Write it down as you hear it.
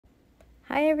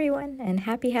Hi everyone, and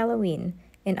happy Halloween!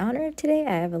 In honor of today,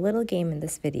 I have a little game in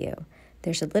this video.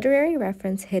 There's a literary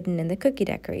reference hidden in the cookie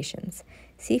decorations.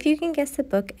 See if you can guess the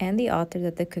book and the author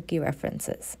that the cookie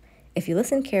references. If you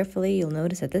listen carefully, you'll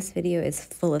notice that this video is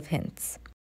full of hints.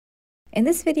 In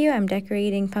this video, I'm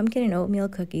decorating pumpkin and oatmeal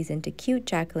cookies into cute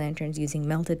jack-o'-lanterns using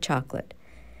melted chocolate.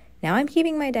 Now I'm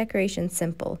keeping my decorations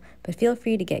simple, but feel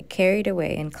free to get carried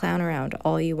away and clown around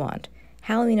all you want.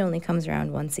 Halloween only comes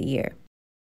around once a year.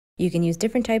 You can use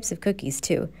different types of cookies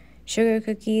too. Sugar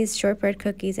cookies, shortbread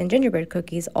cookies, and gingerbread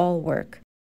cookies all work.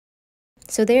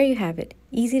 So there you have it,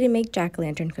 easy to make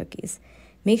jack-o'-lantern cookies.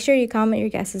 Make sure you comment your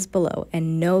guesses below,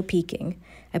 and no peeking.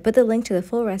 I put the link to the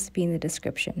full recipe in the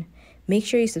description. Make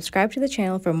sure you subscribe to the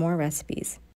channel for more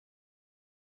recipes.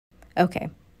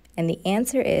 Okay, and the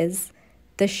answer is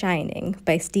The Shining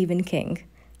by Stephen King.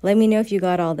 Let me know if you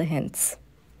got all the hints.